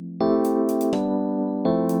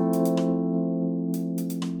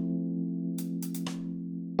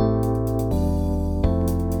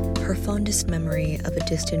fondest memory of a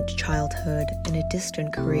distant childhood in a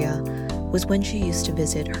distant Korea was when she used to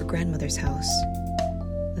visit her grandmother's house.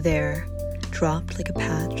 There, dropped like a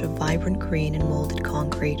patch of vibrant green and molded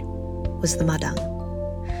concrete, was the madang,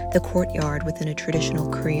 the courtyard within a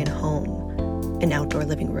traditional Korean home, an outdoor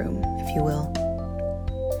living room, if you will.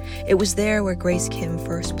 It was there where Grace Kim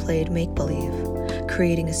first played make-believe,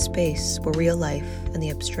 creating a space where real life and the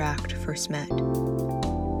abstract first met.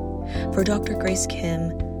 For Dr. Grace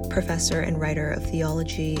Kim, professor and writer of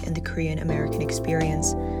theology and the Korean American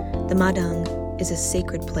experience, the madang is a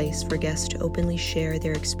sacred place for guests to openly share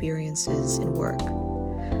their experiences and work,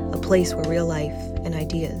 a place where real life and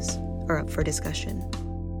ideas are up for discussion.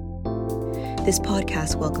 This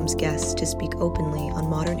podcast welcomes guests to speak openly on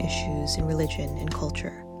modern issues in religion and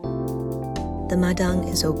culture. The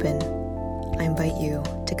madang is open. I invite you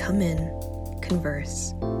to come in,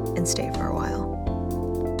 converse, and stay for a while.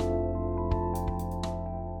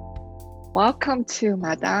 Welcome to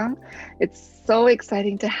Madang. It's so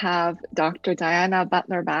exciting to have Dr. Diana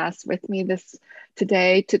Butler-Bass with me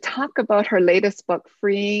today to talk about her latest book,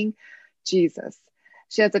 Freeing Jesus.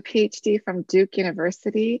 She has a PhD from Duke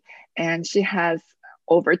University, and she has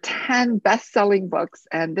over 10 best-selling books,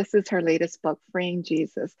 and this is her latest book, Freeing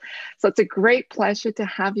Jesus. So it's a great pleasure to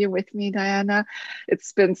have you with me, Diana.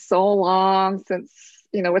 It's been so long since,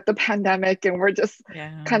 with the pandemic, and we're just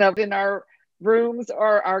kind of in our rooms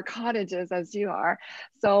or our cottages as you are.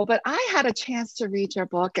 But I had a chance to read your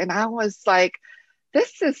book, and I was like,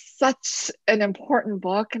 this is such an important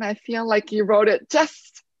book, and I feel like you wrote it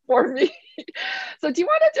just for me. So do you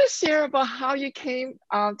want to just share about how you came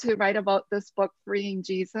to write about this book, Freeing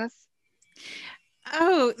Jesus?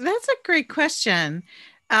 Oh, that's a great question.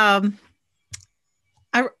 My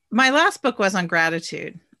last book was on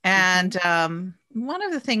gratitude. And one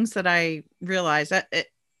of the things that I realized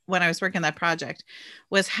when I was working on that project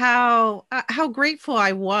was how grateful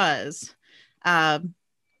I was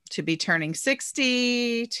to be turning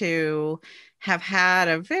 60, to have had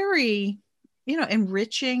a very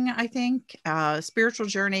enriching, I think, spiritual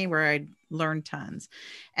journey where I learned tons.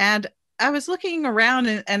 And I was looking around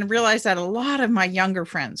and realized that a lot of my younger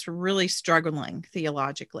friends were really struggling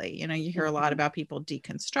theologically. You hear a lot about people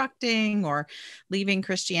deconstructing or leaving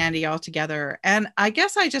Christianity altogether. And I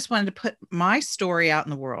guess I just wanted to put my story out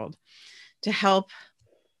in the world to help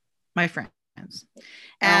my friends.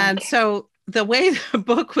 And so the way the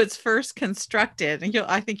book was first constructed, and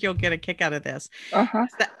I think you'll get a kick out of this,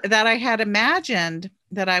 that I had imagined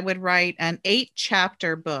that I would write an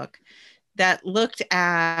 8-chapter book that looked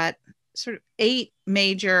at sort of 8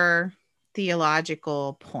 major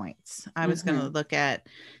theological points. I was going to look at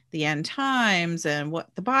the end times and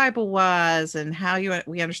what the Bible was and how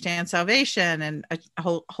we understand salvation, and a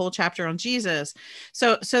whole chapter on Jesus.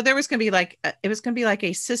 So there was going to be it was going to be like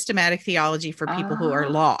a systematic theology for people who are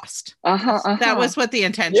lost. That was what the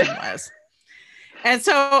intention was. And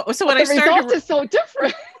so when I started, the result is so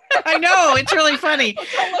different. I know, it's really funny.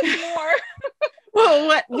 Tell us more.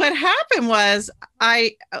 Well, what happened was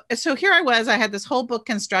here I was, I had this whole book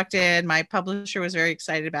constructed. My publisher was very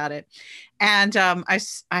excited about it. And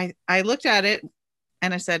I looked at it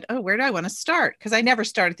and I said, oh, where do I want to start? Because I never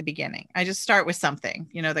start at the beginning. I just start with something,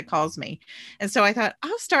 that calls me. And so I thought,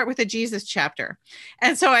 I'll start with a Jesus chapter.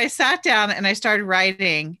 And so I sat down and I started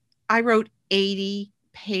writing. I wrote 80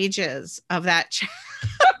 pages of that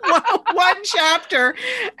one chapter.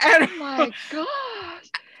 And, oh my gosh.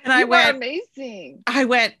 And I went, amazing. I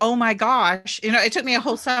went, oh my gosh. It took me a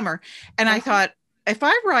whole summer. And I thought, if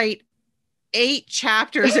I write 8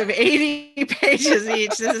 chapters of 80 pages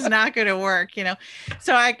each, this is not going to work,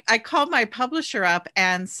 So I called my publisher up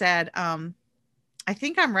and said, I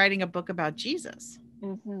think I'm writing a book about Jesus.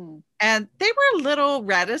 And they were a little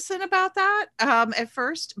reticent about that at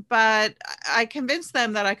first, but I convinced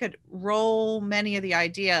them that I could roll many of the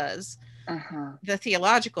ideas, the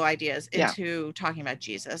theological ideas, into talking about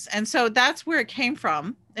Jesus. And so that's where it came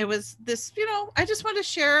from. It was this, I just want to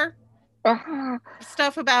share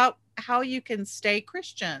stuff about how you can stay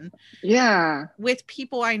Christian with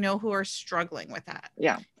people I know who are struggling with that.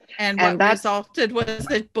 And what resulted was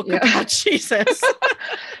the book about Jesus.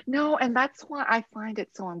 No, and that's why I find it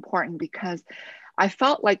so important, because I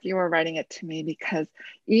felt like you were writing it to me, because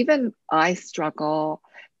even I struggle,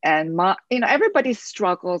 and everybody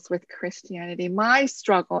struggles with Christianity. My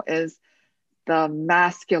struggle is the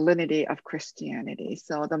masculinity of Christianity.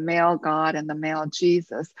 So the male God and the male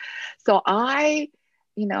Jesus. So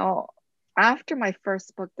after my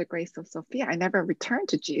first book, The Grace of Sophia, I never returned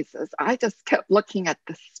to Jesus. I just kept looking at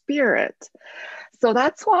the Spirit. So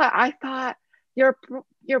that's why I thought your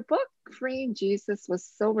book Freeing Jesus was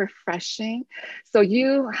so refreshing. So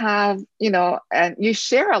you have, and you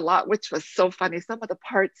share a lot, which was so funny. Some of the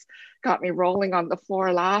parts got me rolling on the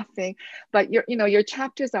floor laughing. But your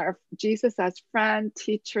chapters are Jesus as friend,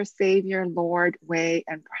 teacher, savior, Lord, way,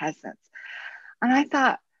 and presence. And I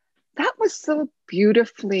thought that was so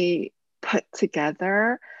beautifully put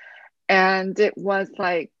together. And it was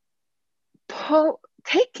like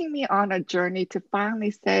taking me on a journey to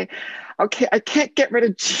finally say, okay, I can't get rid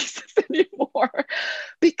of Jesus anymore.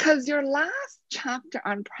 Because your last chapter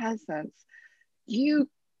on presence, you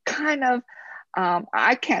kind of,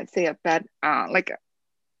 I can't say it bad, like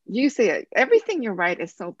you say it, everything you write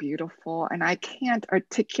is so beautiful, and I can't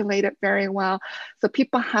articulate it very well. So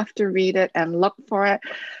people have to read it and look for it.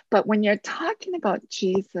 But when you're talking about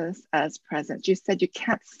Jesus as presence, you said you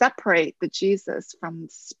can't separate the Jesus from the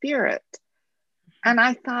spirit. And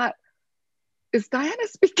I thought, is Diana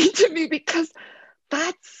speaking to me? Because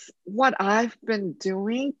that's what I've been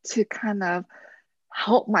doing to kind of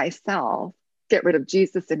help myself get rid of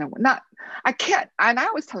Jesus in a way. I can't, and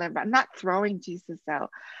I was telling everybody, I'm not throwing Jesus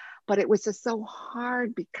out, but it was just so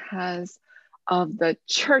hard because of the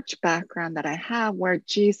church background that I have where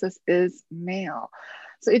Jesus is male.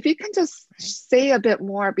 So if you can just say a bit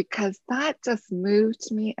more, because that just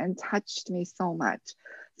moved me and touched me so much.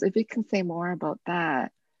 So if you can say more about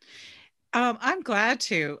that. I'm glad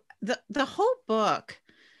to. The whole book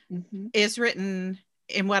is written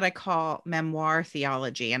in what I call memoir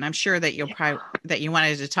theology, and I'm sure that you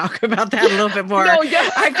wanted to talk about that a little bit more. No, yeah.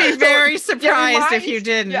 I'd be very surprised if you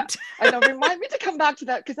didn't. Yeah. I know. Remind me to come back to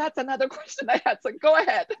that, because that's another question I had. So go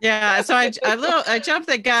ahead. Yeah. So I jumped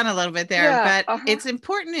the gun a little bit there, but it's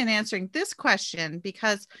important in answering this question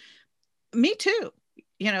because me too.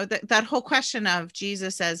 That whole question of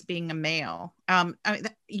Jesus as being a male. I mean,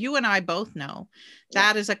 you and I both know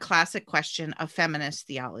that is a classic question of feminist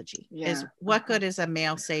theology. Is what good is a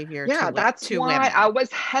male savior? That's to why women? I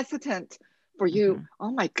was hesitant for you.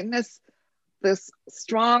 Oh my goodness, this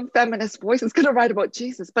strong feminist voice is going to write about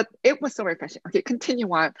Jesus. But it was so refreshing. Okay, continue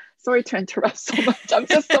on. Sorry to interrupt so much. I'm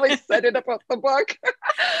just so excited about the book.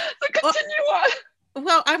 So continue on.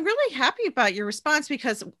 Well, I'm really happy about your response,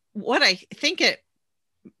 because what I think it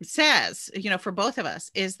says, for both of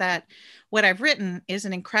us, is that what I've written is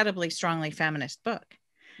an incredibly strongly feminist book.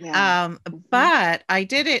 But I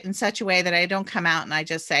did it in such a way that I don't come out and I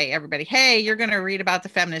just say, everybody, hey, you're going to read about the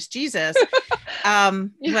feminist Jesus.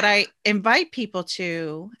 What I invite people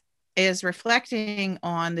to is reflecting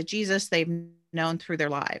on the Jesus they've known through their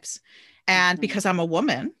lives. And because I'm a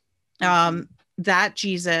woman, that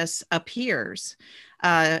Jesus appears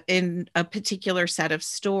in a particular set of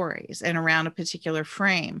stories and around a particular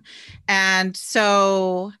frame. And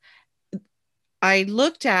so I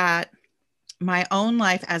looked at my own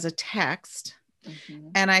life as a text,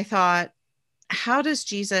 and I thought, how does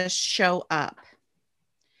Jesus show up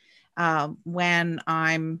when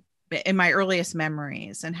I'm in my earliest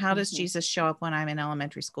memories? And how does Jesus show up when I'm in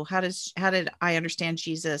elementary school? How did I understand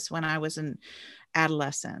Jesus when I was in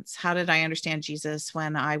adolescence? How did I understand Jesus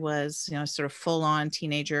when I was, sort of full on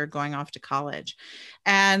teenager going off to college?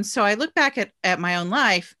 And so I look back at my own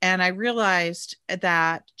life, and I realized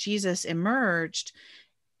that Jesus emerged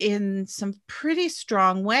in some pretty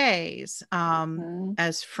strong ways,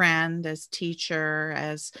 as friend, as teacher,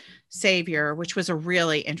 as savior, which was a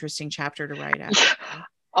really interesting chapter to write out.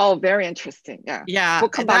 Oh, very interesting. Yeah. We'll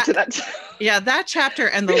come back to that. That chapter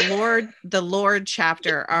and the Lord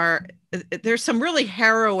chapter there's some really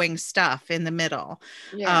harrowing stuff in the middle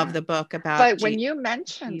of the book about. But when you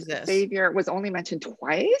mentioned Jesus, Savior was only mentioned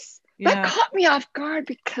twice, that caught me off guard,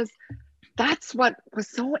 because that's what was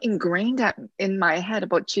so ingrained in my head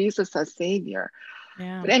about Jesus as Savior.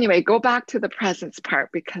 But anyway, go back to the presence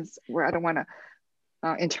part, because I don't want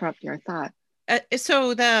to interrupt your thought.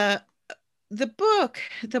 So the book,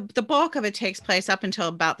 the bulk of it takes place up until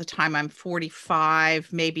about the time I'm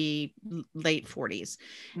 45, maybe late 40s.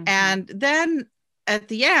 And then at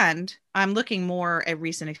the end, I'm looking more at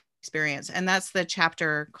recent experience. And that's the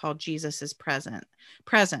chapter called Jesus'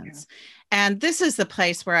 Presence. And this is the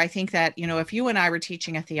place where I think that, if you and I were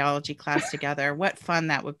teaching a theology class together, what fun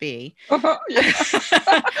that would be.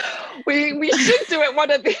 We should do it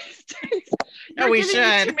one of these days. We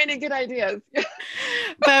should. Too many good ideas.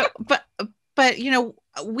 But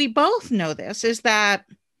we both know this, is that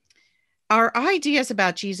our ideas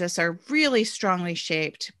about Jesus are really strongly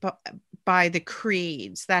shaped by the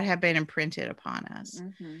creeds that have been imprinted upon us.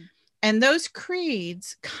 And those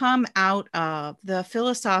creeds come out of the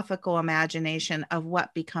philosophical imagination of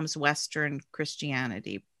what becomes Western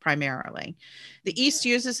Christianity primarily. The East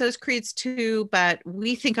uses those creeds too, but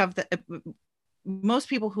we think of most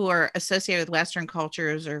people who are associated with Western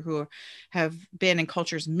cultures or who have been in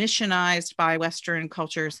cultures missionized by Western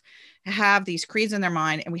cultures have these creeds in their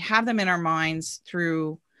mind, and we have them in our minds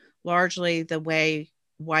through largely the way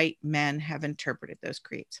white men have interpreted those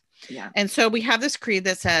creeds. Yeah. And so we have this creed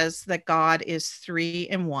that says that God is 3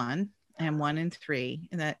 in 1 and 1 in 3,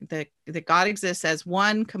 and that God exists as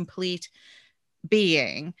one complete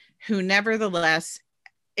being who nevertheless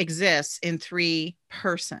exists in 3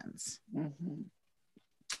 persons. Mm-hmm.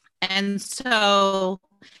 And so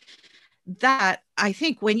that, I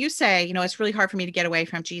think when you say, it's really hard for me to get away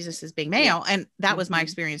from Jesus as being male, and that was my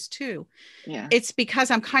experience too. Yeah. It's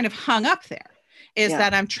because I'm kind of hung up there. Is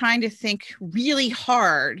that I'm trying to think really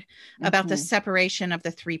hard about the separation of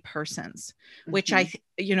the 3 persons, which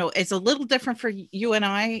is a little different for you and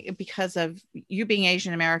I because of you being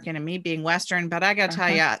Asian American and me being Western. But I got to tell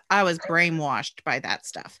you, I was brainwashed by that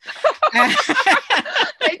stuff.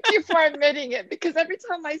 Thank you for admitting it, because every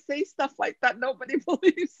time I say stuff like that, nobody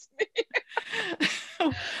believes me.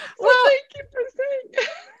 Well, thank you for saying it.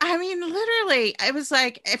 I mean, literally, it was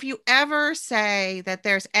like, if you ever say that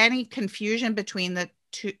there's any confusion between the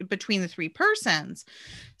 3 persons,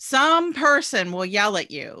 some person will yell at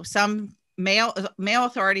you, some male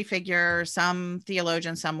authority figure, some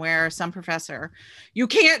theologian somewhere, some professor. You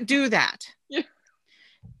can't do that. Yeah.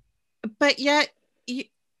 But yet,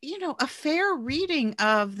 a fair reading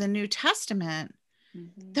of the New Testament,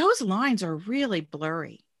 those lines are really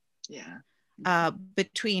blurry. Yeah.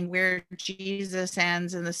 Between where Jesus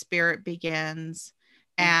ends and the Spirit begins,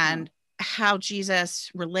 and how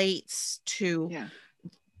Jesus relates to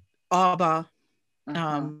Abba,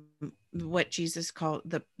 what Jesus called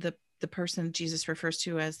the person Jesus refers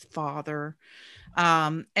to as Father.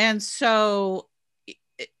 And so,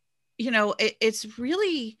 it's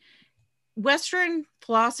really, Western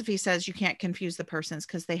philosophy says you can't confuse the persons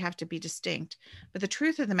because they have to be distinct. But the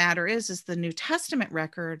truth of the matter is the New Testament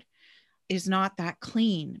record is not that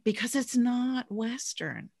clean because it's not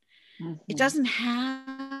Western. It doesn't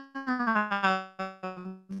have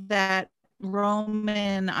that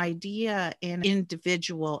Roman idea in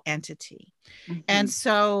individual entity. And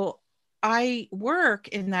so I work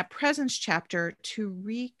in that presence chapter to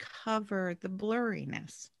recover the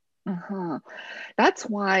blurriness. That's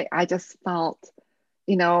why I just felt,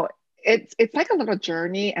 it's like a little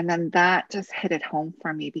journey, and then that just hit it home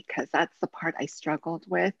for me, because that's the part I struggled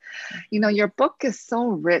with. Your book is so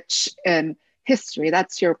rich in history.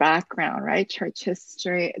 That's your background, right? Church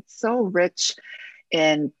history. It's so rich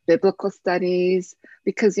in biblical studies,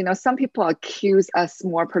 because some people accuse us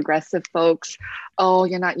more progressive folks, oh,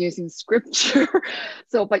 you're not using scripture.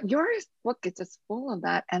 But your book is just full of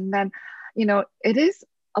that. And then it is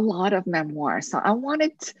a lot of memoir. So I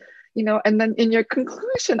wanted to, and then in your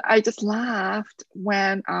conclusion, I just laughed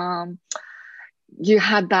when you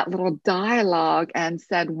had that little dialogue and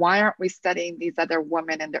said, why aren't we studying these other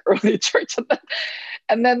women in the early church?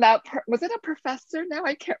 And then that, was it a professor? Now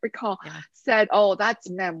I can't recall, said, oh, that's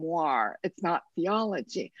memoir. It's not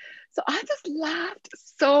theology. So I just laughed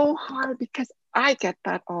so hard because I get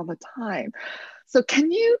that all the time. So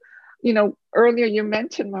can you, earlier you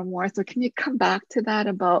mentioned memoir. So can you come back to that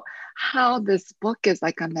about how this book is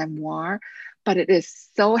like a memoir, but it is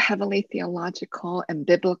so heavily theological and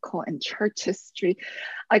biblical and church history?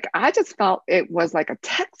 Like, I just felt it was like a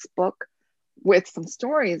textbook with some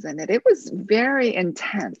stories in it. It was very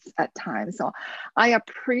intense at times. So I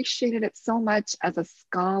appreciated it so much as a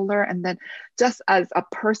scholar, and then just as a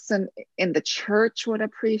person in the church would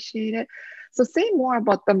appreciate it. So say more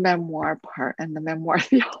about the memoir part and the memoir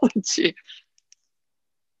theology.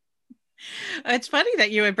 It's funny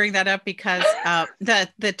that you would bring that up, because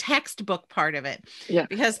the textbook part of it,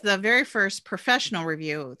 because the very first professional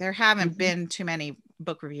review, there haven't been too many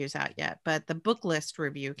book reviews out yet, but the Book List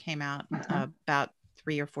review came out about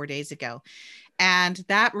 3 or 4 days ago. And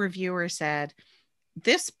that reviewer said,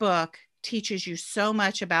 this book teaches you so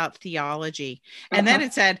much about theology. And then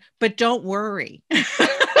it said, but don't worry.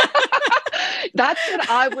 That's what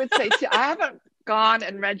I would say too. I haven't gone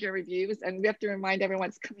and read your reviews, and we have to remind everyone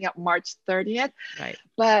it's coming up March 30th. Right.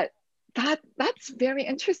 But that's very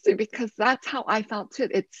interesting, because that's how I felt too.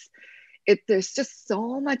 There's just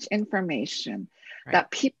so much information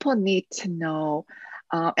that people need to know.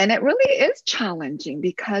 And it really is challenging,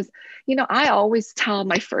 because, I always tell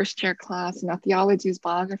my first year class, theology is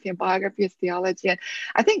biography and biography is theology. And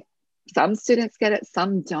I think some students get it,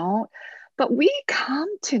 some don't. But we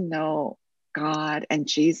come to know God and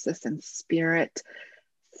Jesus and Spirit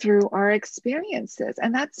through our experiences.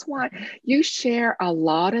 And that's why you share a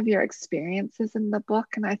lot of your experiences in the book.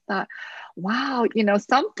 And I thought, wow,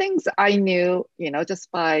 some things I knew,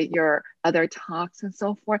 just by your other talks and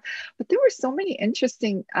so forth, but there were so many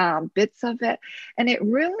interesting bits of it. And it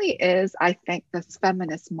really is, I think, this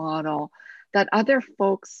feminist model that other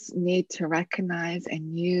folks need to recognize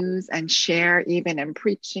and use and share, even in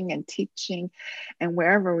preaching and teaching and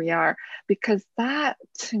wherever we are, because that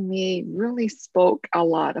to me really spoke a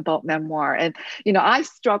lot about memoir. And, I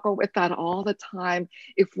struggle with that all the time.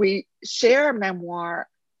 If we share a memoir,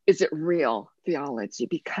 is it real theology?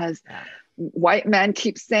 Because white men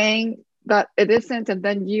keep saying that it isn't. And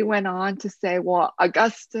then you went on to say, well,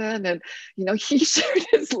 Augustine, and, he shared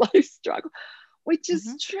his life struggle, which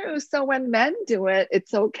is true. So when men do it,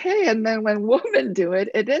 it's okay. And then when women do it,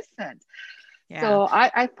 it isn't. Yeah. So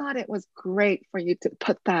I thought it was great for you to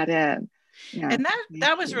put that in. Yeah, and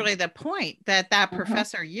that was really the point that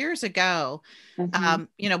professor years ago,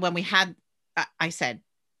 when we had, I said,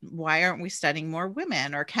 why aren't we studying more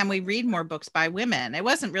women, or can we read more books by women? It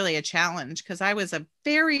wasn't really a challenge because I was a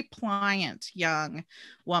very pliant young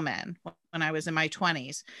woman when I was in my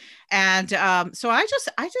 20s. And so I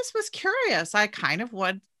just was curious. I kind of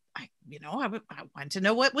I wanted to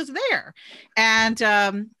know what was there. And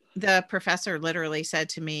the professor literally said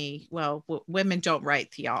to me, well, women don't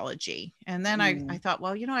write theology. And then I thought,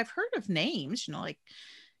 well, I've heard of names, like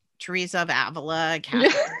Teresa of Avila,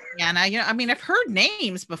 Catherine Anna, I've heard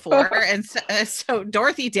names before. And so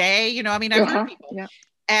Dorothy Day, I've heard people. Yeah.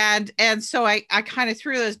 And so I kind of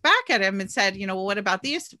threw those back at him and said, well, what about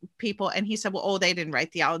these people? And he said, well, they didn't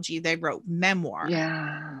write theology. They wrote memoir.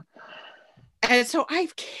 Yeah. And so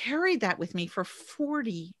I've carried that with me for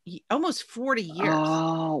almost 40 years.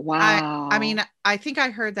 Oh, wow. I think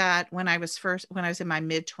I heard that when I was in my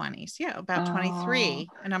mid 20s. Yeah, about 23,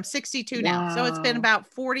 and I'm 62 now. So it's been about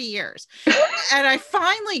 40 years. And I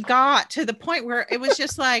finally got to the point where it was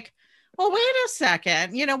just like, well, wait a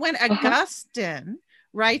second. When Augustine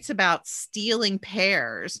writes about stealing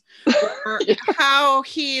pears, or how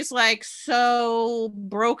he's like so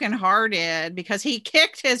brokenhearted because he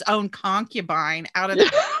kicked his own concubine out of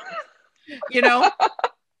the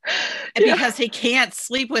because he can't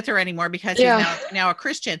sleep with her anymore because he's now a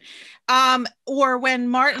Christian. Or when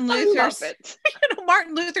Martin Luther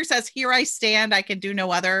says, here I stand, I can do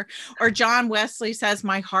no other. Or John Wesley says,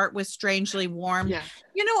 my heart was strangely warm. Yeah.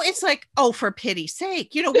 It's like, oh, for pity's sake,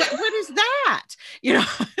 what is that?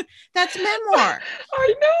 That's memoir.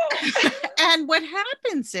 I know. And what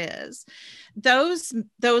happens is those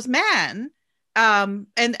men, and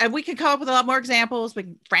we can come up with a lot more examples, but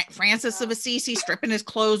Francis of Assisi stripping his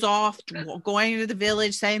clothes off, going into the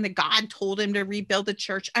village, saying that God told him to rebuild the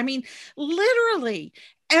church. Literally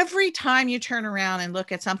every time you turn around and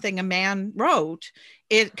look at something a man wrote,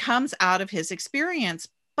 it comes out of his experience,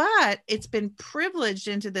 but it's been privileged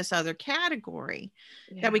into this other category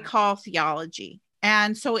that we call theology.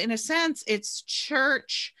 And so in a sense, it's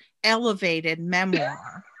church elevated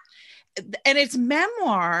memoir. And it's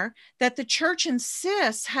memoir that the church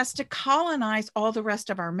insists has to colonize all the rest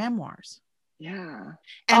of our memoirs. Yeah.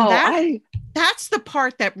 And that's the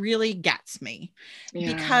part that really gets me,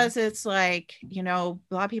 because it's like, a lot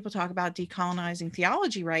of people talk about decolonizing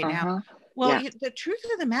theology right now. Well, the truth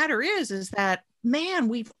of the matter is that, man,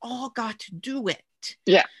 we've all got to do it.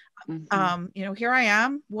 Yeah. Here I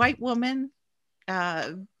am, white woman,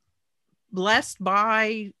 blessed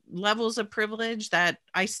by levels of privilege that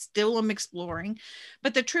I still am exploring.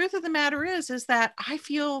 But the truth of the matter is that I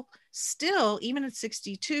feel still, even at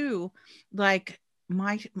 62, like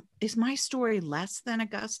is my story less than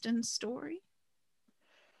Augustine's story?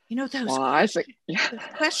 Those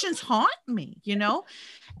questions haunt me, and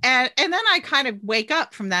then I kind of wake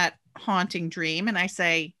up from that haunting dream and I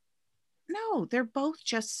say, no, they're both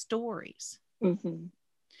just stories.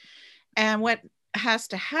 And what has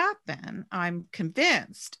to happen, I'm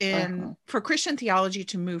convinced, for Christian theology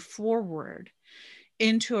to move forward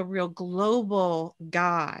into a real global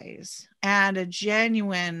guise and a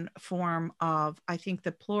genuine form of, I think,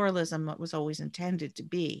 the pluralism that was always intended to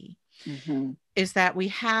be, is that we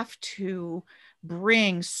have to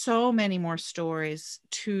bring so many more stories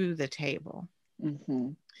to the table.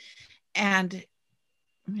 And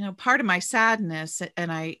part of my sadness,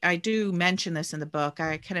 and I do mention this in the book,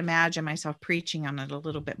 I can imagine myself preaching on it a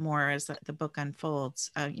little bit more as the book unfolds,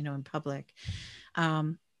 in public.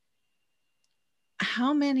 How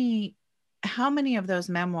many of those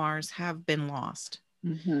memoirs have been lost?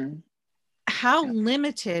 How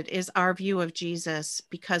limited is our view of Jesus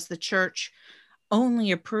because the church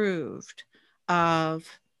only approved of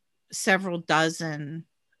several dozen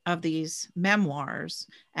of these memoirs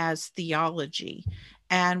as theology,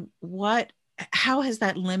 and how has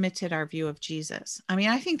that limited our view of Jesus? I mean,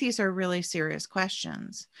 I think these are really serious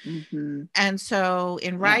questions. Mm-hmm. And so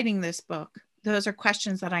in writing this book, those are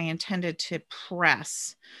questions that I intended to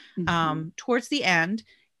press towards the end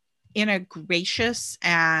in a gracious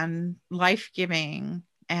and life-giving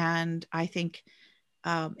and, I think,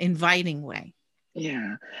 inviting way.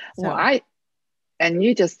 Yeah. Well, and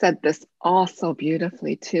you just said this also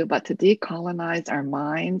beautifully too, but to decolonize our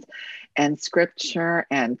minds and scripture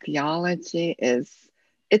and theology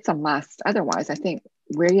it's a must. Otherwise, I think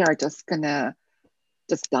we are just gonna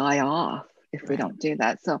just die off if we don't do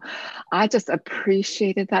that. So I just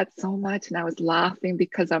appreciated that so much. And I was laughing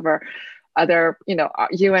because of our other,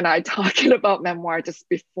 you and I talking about memoir just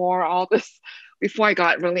before all this, before I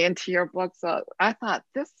got really into your book. So I thought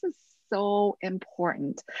this is so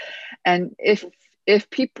important. And if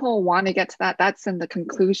people want to get to that, that's in the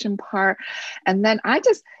conclusion part. And then I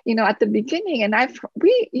just, at the beginning, and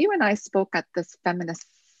you and I spoke at this feminist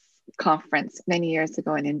conference many years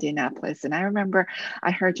ago in Indianapolis. And I remember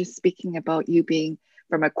I heard you speaking about you being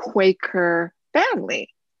from a Quaker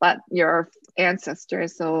family, but your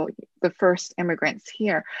ancestors, so the first immigrants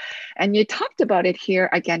here. And you talked about it here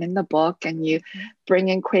again in the book, and you bring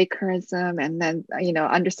in Quakerism and then,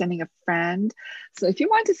 understanding a friend. So if you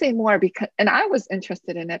want to say more, and I was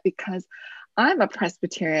interested in it because I'm a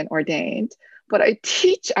Presbyterian ordained, but I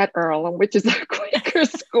teach at Earlham, which is a Quaker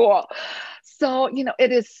school. So,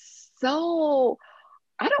 it is so,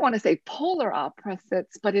 I don't want to say polar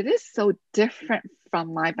opposites, but it is so different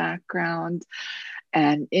from my background.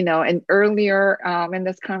 And, and earlier in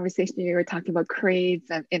this conversation, you were talking about creeds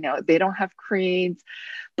and, they don't have creeds,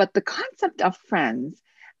 but the concept of friends,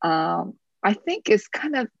 I think is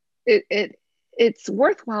kind of, it's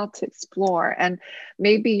worthwhile to explore. And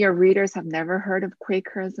maybe your readers have never heard of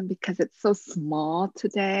Quakerism because it's so small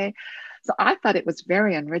today. So I thought it was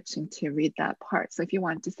very enriching to read that part. So if you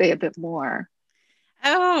want to say a bit more.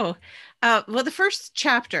 Well, the first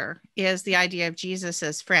chapter is the idea of Jesus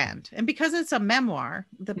as friend. And because it's a memoir,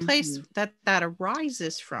 the place that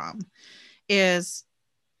arises from is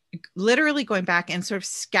literally going back and sort of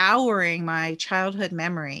scouring my childhood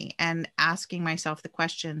memory and asking myself the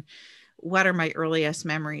question, what are my earliest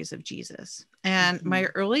memories of Jesus? And my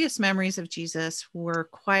earliest memories of Jesus were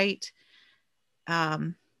quite,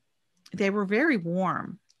 they were very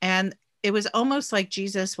warm. And it was almost like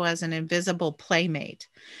Jesus was an invisible playmate.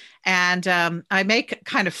 And I make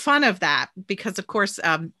kind of fun of that because, of course,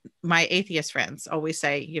 my atheist friends always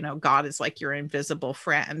say, God is like your invisible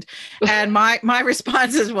friend. And my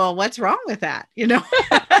response is, well, what's wrong with that?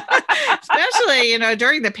 Especially,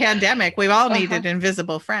 during the pandemic, we've all needed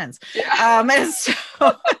invisible friends. And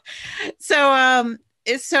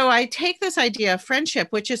so I take this idea of friendship,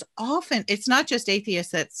 which is often, it's not just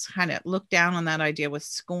atheists that's kind of look down on that idea with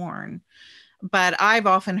scorn, but I've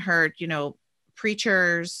often heard,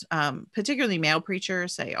 preachers, particularly male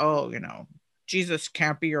preachers, say, oh, Jesus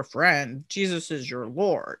can't be your friend. Jesus is your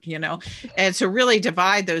Lord, and so really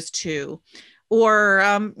divide those two. Or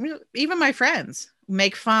even my friends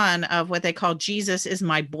make fun of what they call Jesus is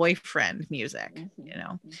my boyfriend music,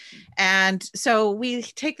 And so we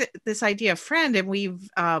take this idea of friend and we've,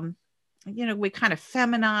 we kind of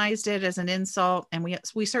feminized it as an insult, and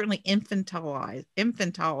we certainly infantilized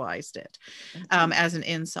it as an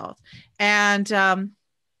insult. And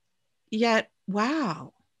yet,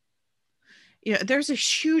 wow, there's a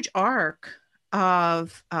huge arc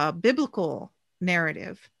of biblical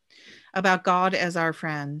narrative about God as our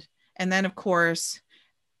friend. And then, of course,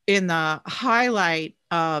 in the highlight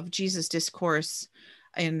of Jesus' discourse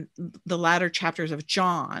in the latter chapters of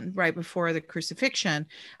John, right before the crucifixion,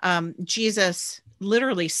 Jesus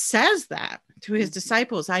literally says that to his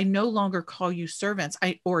disciples, I no longer call you servants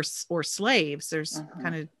or slaves. There's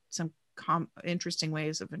kind of some interesting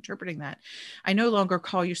ways of interpreting that. I no longer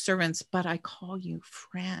call you servants, but I call you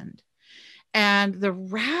friend. And the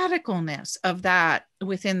radicalness of that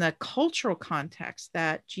within the cultural context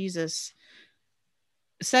that Jesus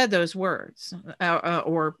said those words,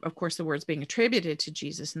 or of course the words being attributed to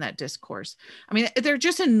Jesus in that discourse. I mean, they're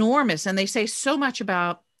just enormous, and they say so much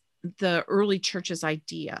about the early church's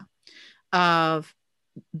idea of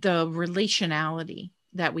the relationality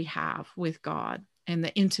that we have with God and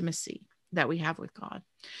the intimacy that we have with God.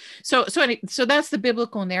 So that's the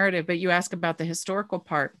biblical narrative. But you ask about the historical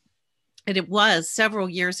part. And it was several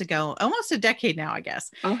years ago, almost a decade now, I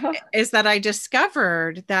guess, is that I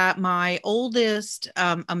discovered that my oldest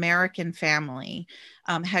American family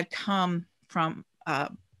had come from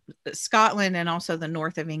Scotland and also the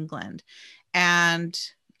north of England. And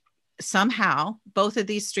somehow both of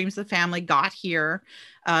these streams of the family got here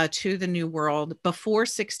to the New World before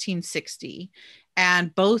 1660.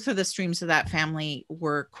 And both of the streams of that family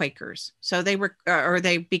were Quakers. So they were, or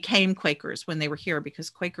they became Quakers when they were here, because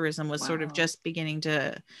Quakerism was sort of just beginning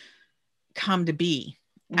to come to be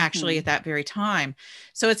actually at that very time.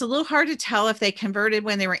 So it's a little hard to tell if they converted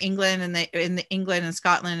when they were England and in England and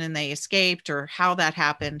Scotland and they escaped, or how that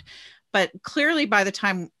happened. But clearly by the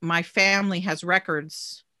time my family has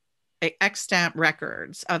records, extant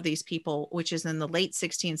records of these people, which is in the late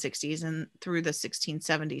 1660s and through the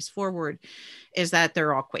 1670s forward, is that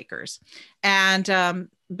they're all Quakers. And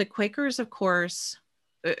the Quakers, of course,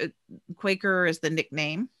 Quaker is the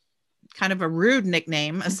nickname, kind of a rude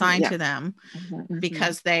nickname assigned to them,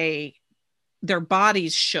 because their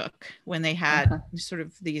bodies shook when they had sort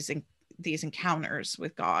of these encounters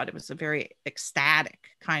with God. It was a very ecstatic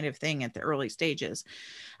kind of thing at the early stages.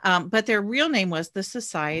 But their real name was the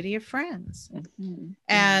Society of Friends.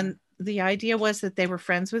 And the idea was that they were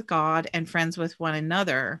friends with God and friends with one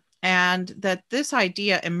another. And that this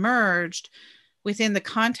idea emerged within the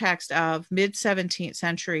context of mid-17th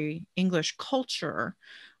century English culture,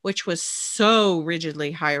 which was so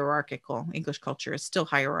rigidly hierarchical. English culture is still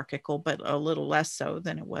hierarchical, but a little less so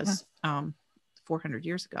than it was 400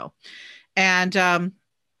 years ago. And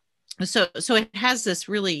so it has this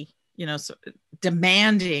really,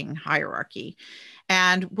 demanding hierarchy.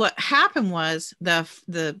 And what happened was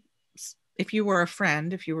if you were a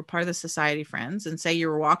friend, if you were part of the Society of Friends, and say you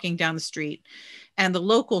were walking down the street and the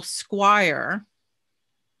local squire,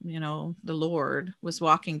 the Lord, was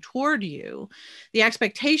walking toward you, the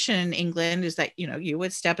expectation in England is that, you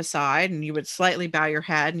would step aside and you would slightly bow your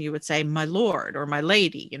head and you would say, "My Lord," or "My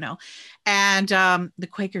Lady," and the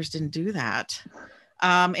Quakers didn't do that.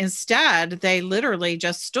 Instead, they literally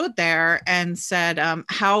just stood there and said,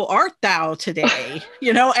 "How art thou today?"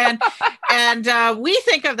 And we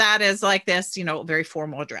think of that as like this, very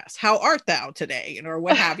formal address. "How art thou today?" or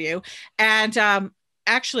what have you. And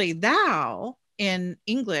actually, thou in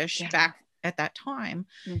English back at that time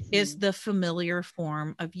is the familiar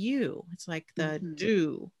form of you. It's like the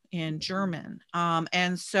du in German.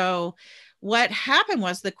 And so what happened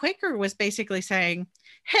was the Quaker was basically saying,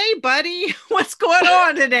 "Hey buddy, what's going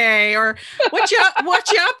on today?" Or what you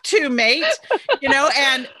up to, mate?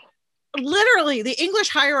 And literally the English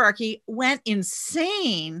hierarchy went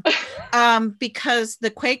insane because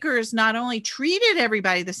the Quakers not only treated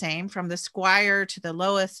everybody the same, from the squire to the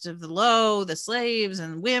lowest of the low, the slaves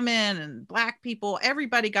and women and Black people,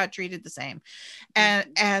 everybody got treated the same.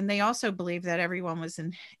 And they also believed that everyone was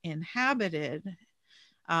inhabited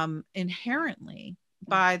inherently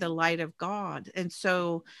by the light of God. And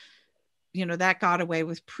so, that got away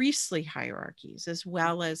with priestly hierarchies as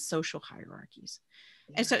well as social hierarchies.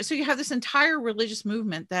 And so you have this entire religious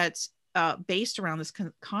movement that's based around this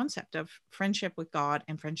concept of friendship with God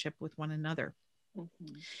and friendship with one another.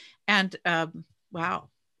 And wow,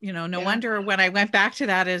 no wonder when I went back to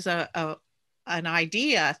that as an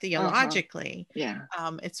idea theologically,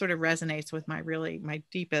 it sort of resonates with my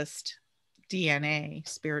deepest DNA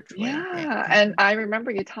spiritually. And I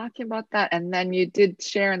remember you talking about that, and then you did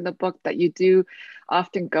share in the book that you do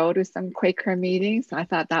often go to some Quaker meetings. I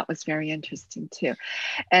thought that was very interesting too.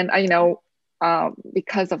 And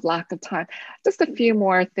because of lack of time, just a few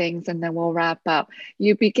more things and then we'll wrap up.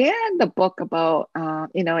 You began the book about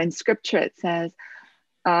in scripture it says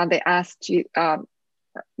they asked you,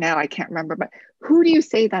 now I can't remember, but who do you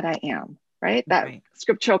say that I am? Right? That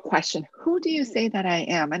scriptural question, who do you say that I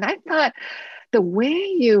am? And I thought the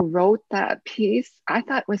way you wrote that piece, I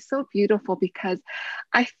thought was so beautiful, because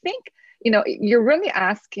I think, you're really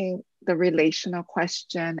asking the relational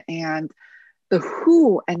question and the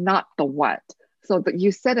who and not the what. So that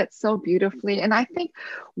you said it so beautifully. And I think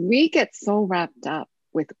we get so wrapped up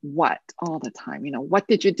with what all the time. What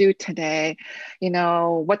did you do today?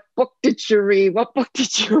 What book did you read? What book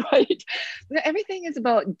did you write? Everything is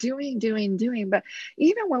about doing. But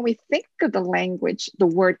even when we think of the language, the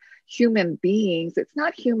word human beings, it's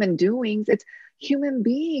not human doings, it's human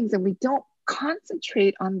beings. And we don't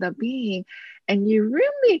concentrate on the being. And you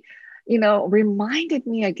really, reminded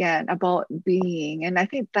me again about being. And I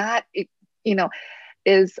think that,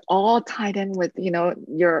 is all tied in with,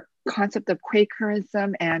 your concept of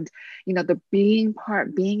Quakerism and, the being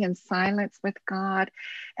part, being in silence with God.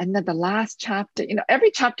 And then the last chapter,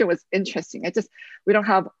 every chapter was interesting. We don't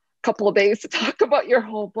have a couple of days to talk about your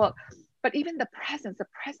whole book, but even the presence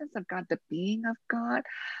of God, the being of God,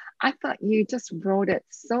 I thought you just wrote it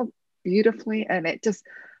so beautifully, and it just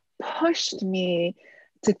pushed me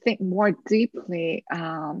to think more deeply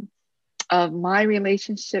of my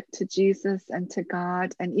relationship to Jesus and to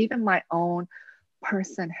God, and even my own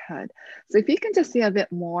personhood. So if you can just say a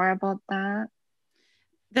bit more about that.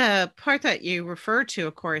 The part that you refer to,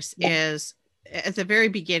 of course, is at the very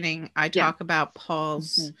beginning, I talk about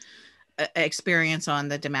Paul's experience on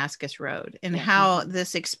the Damascus Road, and how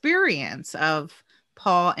this experience of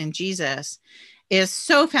Paul and Jesus is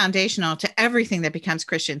so foundational to everything that becomes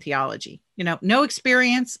Christian theology. You know, no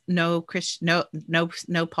experience, no Christian,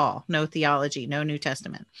 no Paul, no theology, no New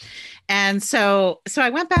Testament. And so I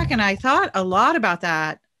went back and I thought a lot about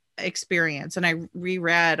that experience, and I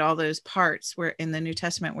reread all those parts where in the New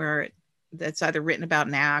Testament where that's either written about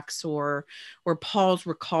in Acts or Paul's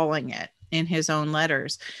recalling it in his own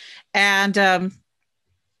letters. And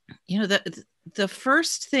you know, the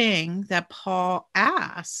first thing that Paul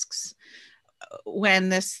asks when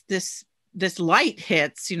this light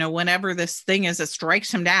hits, you know, whenever this thing is, it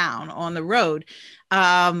strikes him down on the road,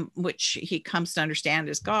 which he comes to understand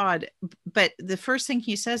is God. But the first thing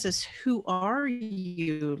he says is, "Who are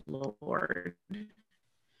you, Lord?"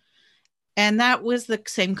 And that was the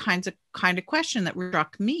same kind of question that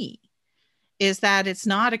struck me, is that it's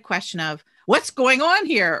not a question of what's going on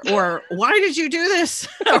here, or why did you do this,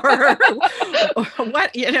 or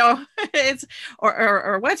what, you know, it's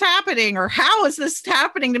or what's happening, or how is this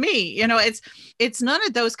happening to me? You know, it's none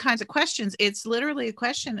of those kinds of questions. It's literally a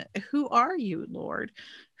question: who are you, Lord?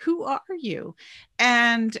 Who are you?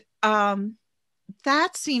 And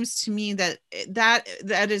that seems to me that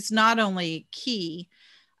is not only key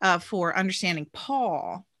for understanding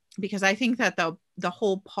Paul, because I think that the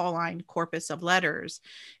whole Pauline corpus of letters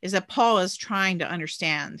is that Paul is trying to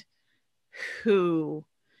understand who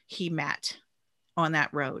he met on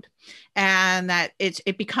that road, and that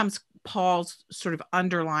it becomes Paul's sort of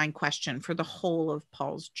underlying question for the whole of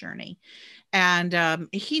Paul's journey. And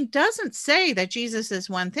he doesn't say that Jesus is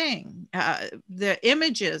one thing. The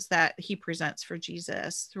images that he presents for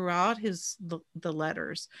Jesus throughout the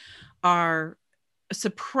letters are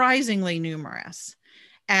surprisingly numerous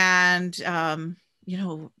and you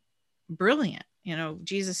know, brilliant. You know,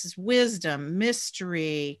 Jesus's wisdom,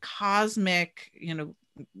 mystery, cosmic, you know,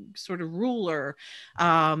 sort of ruler,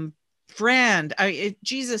 friend.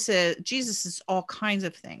 Jesus is all kinds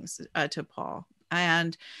of things to Paul.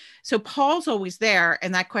 And so Paul's always there,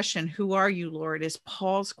 and that question, "Who are you, Lord?" is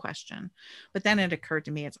Paul's question. But then it occurred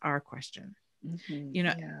to me, it's our question. You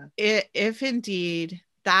know, if indeed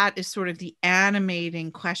that is sort of the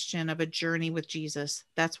animating question of a journey with Jesus.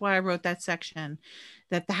 That's why I wrote that section,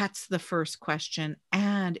 that's the first question.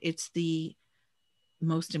 And it's the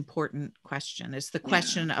most important question. It's the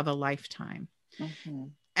question of a lifetime.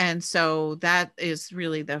 And so that is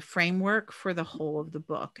really the framework for the whole of the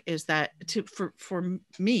book, is that for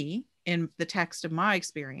me, in the text of my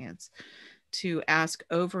experience, to ask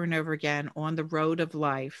over and over again on the road of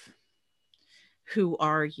life, who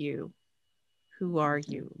are you? Who are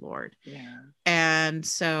you, Lord? And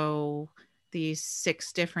so these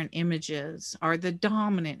 6 different images are the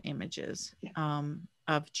dominant images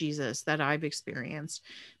of Jesus that I've experienced,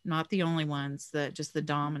 not the only ones, just the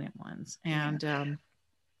dominant ones. And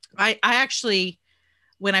I actually,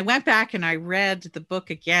 when I went back and I read the book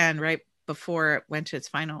again right before it went to its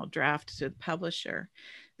final draft to the publisher,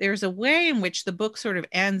 there's a way in which the book sort of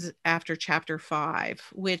ends after chapter 5,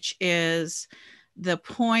 which is the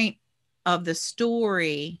point of the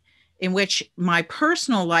story in which my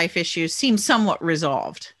personal life issues seem somewhat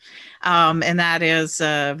resolved. And that is,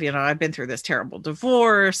 you know, I've been through this terrible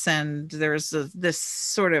divorce, and there's this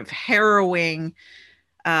sort of harrowing,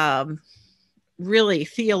 really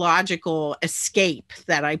theological escape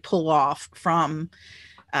that I pull off from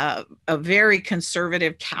a very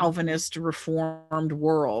conservative Calvinist reformed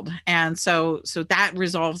world. And so that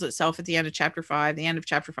resolves itself at the end of chapter 5. The end of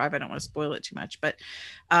chapter 5, I don't want to spoil it too much, but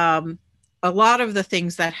a lot of the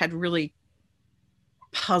things that had really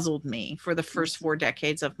puzzled me for the first 4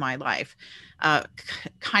 decades of my life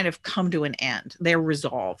kind of come to an end. They're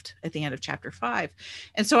resolved at the end of chapter 5.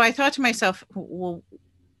 And so I thought to myself, well,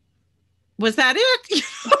 was that it?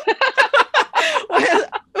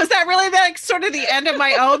 Was that really like sort of the end of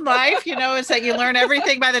my own life? You know, is that you learn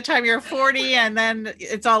everything by the time you're 40 and then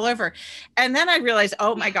it's all over. And then I realized,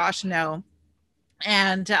 oh my gosh, no.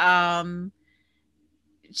 And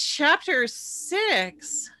chapter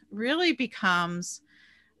 6 really becomes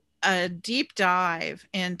a deep dive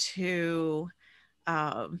into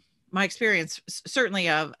my experience, certainly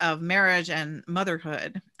of marriage and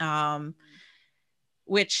motherhood,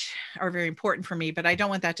 which are very important for me, but I don't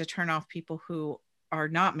want that to turn off people who are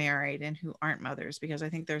not married and who aren't mothers, because I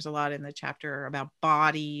think there's a lot in the chapter about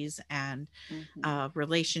bodies and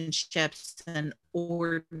relationships and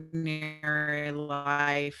ordinary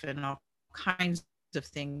life and all kinds of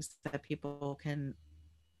things that people can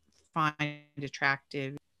find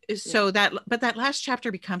attractive. So that, but that last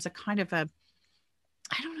chapter becomes a kind of a,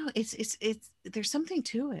 I don't know, it's there's something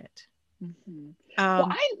to it.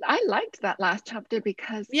 Well, I liked that last chapter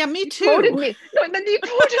because me too. Quoted me. No, and then you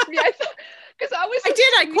quoted me. I thought, because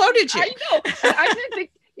I quoted you. I know. And I didn't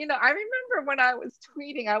think, I remember when I was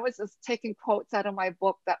tweeting, I was just taking quotes out of my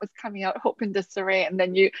book that was coming out, Hope in Disarray, and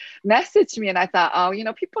then you messaged me, and I thought,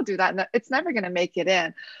 oh, people do that, and it's never going to make it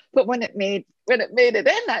in. But when it made it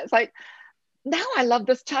in, I was like, now I love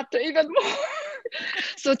this chapter even more.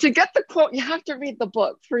 So to get the quote, you have to read the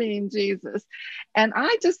book, Freeing Jesus. And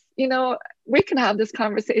I just, we can have this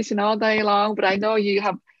conversation all day long, but I know you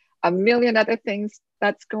have a million other things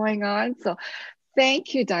that's going on. So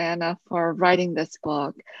thank you, Diana, for writing this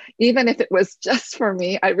book. Even if it was just for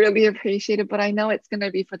me, I really appreciate it, but I know it's going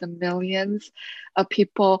to be for the millions of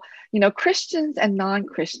people, Christians and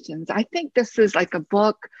non-Christians. I think this is like a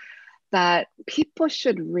book that people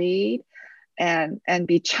should read and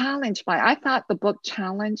be challenged by. I thought the book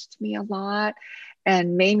challenged me a lot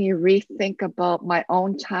and made me rethink about my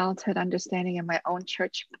own childhood understanding and my own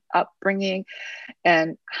church upbringing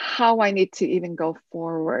and how I need to even go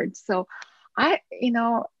forward. So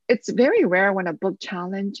it's very rare when a book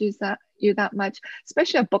challenges you that much,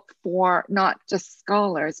 especially a book for not just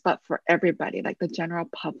scholars, but for everybody, like the general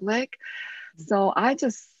public. So I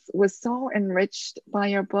just was so enriched by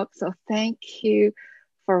your book. So thank you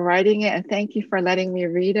for writing it, and thank you for letting me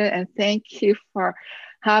read it, and thank you for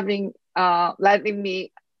having letting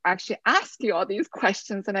me actually ask you all these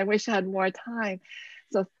questions, and I wish I had more time.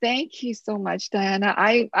 So thank you so much, Diana.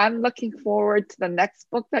 I'm looking forward to the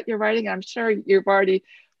next book that you're writing. I'm sure you've already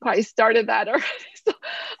probably started that already, so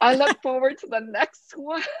I look forward to the next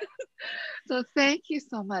one. So thank you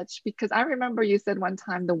so much, because I remember you said one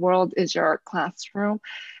time the world is your classroom,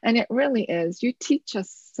 and it really is. You teach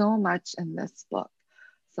us so much in this book.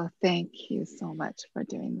 So thank you so much for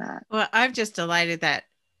doing that. Well, I'm just delighted that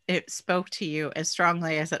it spoke to you as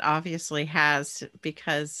strongly as it obviously has,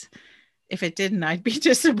 because if it didn't, I'd be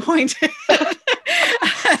disappointed.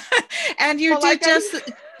 And you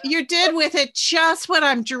did with it just what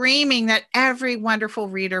I'm dreaming that every wonderful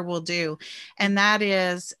reader will do. And that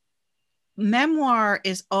is, memoir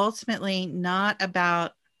is ultimately not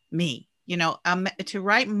about me. To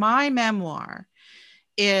write my memoir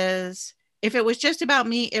is, if it was just about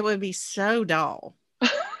me, it would be so dull.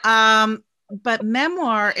 But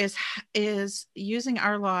memoir is using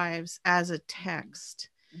our lives as a text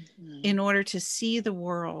in order to see the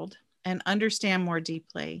world and understand more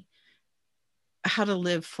deeply how to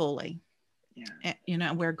live fully.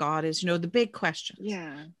 Where God is, the big questions.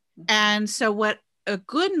 And so what a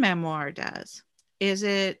good memoir does is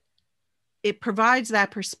it provides that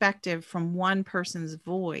perspective from one person's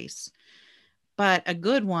voice. But a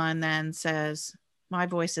good one then says, my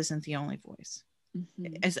voice isn't the only voice.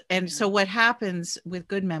 So what happens with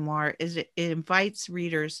good memoir is it invites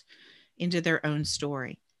readers into their own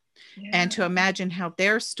story, and to imagine how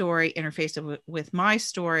their story interfaces with my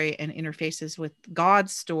story and interfaces with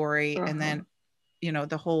God's story. And then,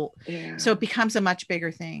 the whole, so it becomes a much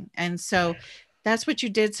bigger thing. And so that's what you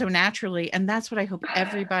did so naturally. And that's what I hope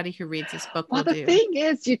everybody who reads this book will do. Well, the thing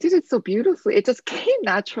is, you did it so beautifully. It just came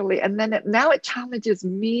naturally. And then now it challenges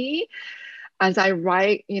me as I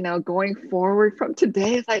write, going forward from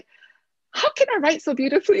today. It's like, how can I write so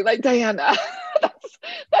beautifully like Diana?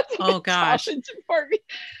 that's a big challenge for me.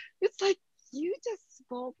 It's like, you just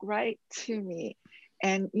spoke right to me.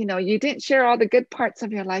 And, you didn't share all the good parts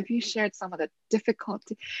of your life. You shared some of the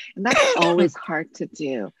difficulty, and that's always hard to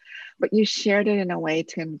do. But you shared it in a way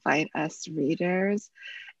to invite us readers.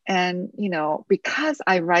 And, because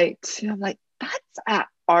I write too, I'm like, that's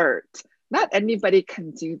art. Not anybody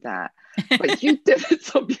can do that. But you did it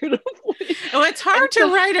so beautifully. Well, it's hard to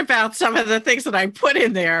write about some of the things that I put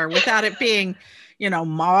in there without it being,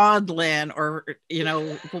 maudlin or,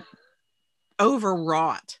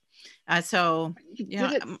 overwrought. So you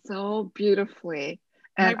did it so beautifully.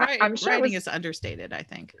 And I'm sure writing is understated, I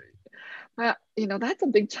think. Well, that's a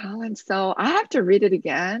big challenge. So I have to read it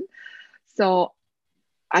again, so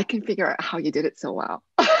I can figure out how you did it so well.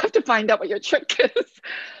 I have to find out what your trick is.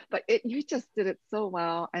 But you just did it so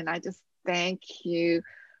well. And I just thank you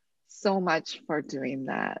so much for doing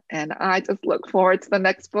that. And I just look forward to the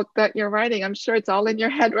next book that you're writing. I'm sure it's all in your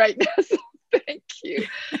head right now. So thank you.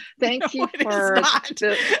 Thank you for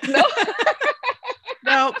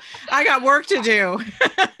No, I got work to do.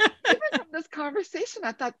 Even from this conversation,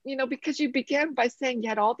 I thought, because you began by saying you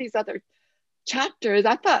had all these other chapters,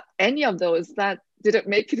 I thought any of those that didn't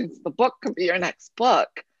make it into the book could be your next book.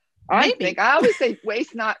 Maybe. I always say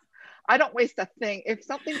I don't waste a thing. If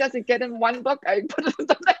something doesn't get in one book, I put it in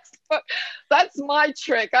the next book. That's my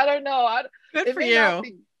trick. I don't know. Good for you.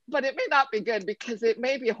 But it may not be good because it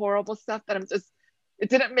may be horrible stuff that it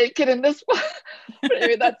didn't make it in this book. But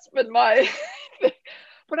anyway, that's been my thing.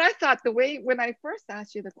 But I thought when I first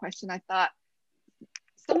asked you the question, I thought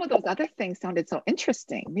some of those other things sounded so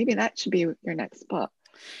interesting. Maybe that should be your next book.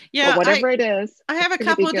 Yeah, but whatever it is. I have a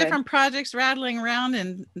couple of different projects rattling around,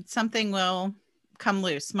 and something will come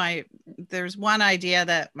loose. There's one idea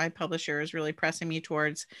that my publisher is really pressing me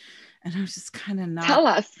towards, and I'm just kind of not. Tell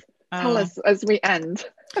us as we end.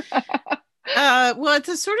 Well, it's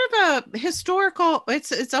a sort of a historical,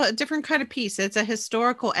 it's a different kind of piece. It's a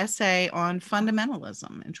historical essay on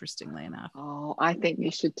fundamentalism, interestingly enough. Oh, I think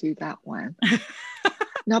you should do that one.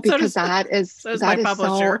 No, because that is my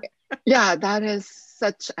publisher. Yeah, that is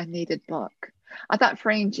such a needed book. I thought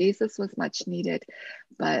Freeing Jesus was much needed,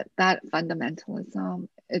 but that fundamentalism,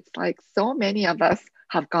 it's like so many of us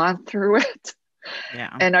have gone through it,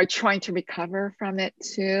 and are trying to recover from it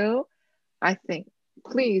too. I think,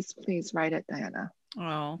 please write it, Diana.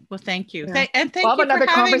 Oh, well, thank you. Yeah. And thank you for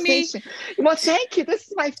having me. Well, thank you. This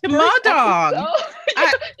is my first Madong.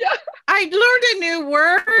 I learned a new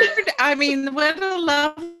word. I mean, what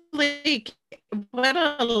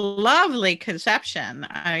a lovely conception.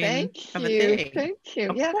 Thank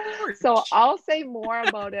you. Yeah. So I'll say more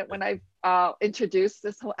about it when I introduce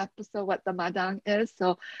this whole episode, what the Madang is.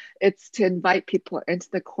 So it's to invite people into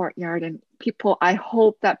the courtyard, and I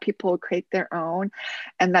hope that people will create their own,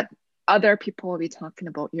 and that other people will be talking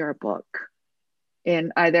about your book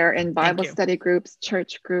either in Bible study groups,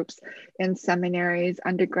 church groups, in seminaries,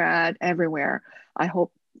 undergrad, everywhere. I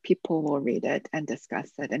hope people will read it and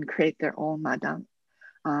discuss it and create their own Madang,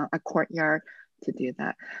 a courtyard to do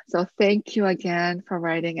that. So thank you again for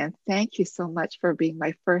writing, and thank you so much for being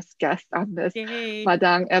my first guest on this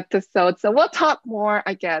Madang episode. So we'll talk more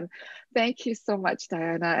again. Thank you so much,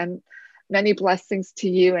 Diana, and many blessings to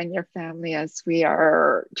you and your family as we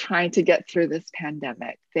are trying to get through this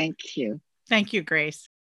pandemic. Thank you. Thank you, Grace.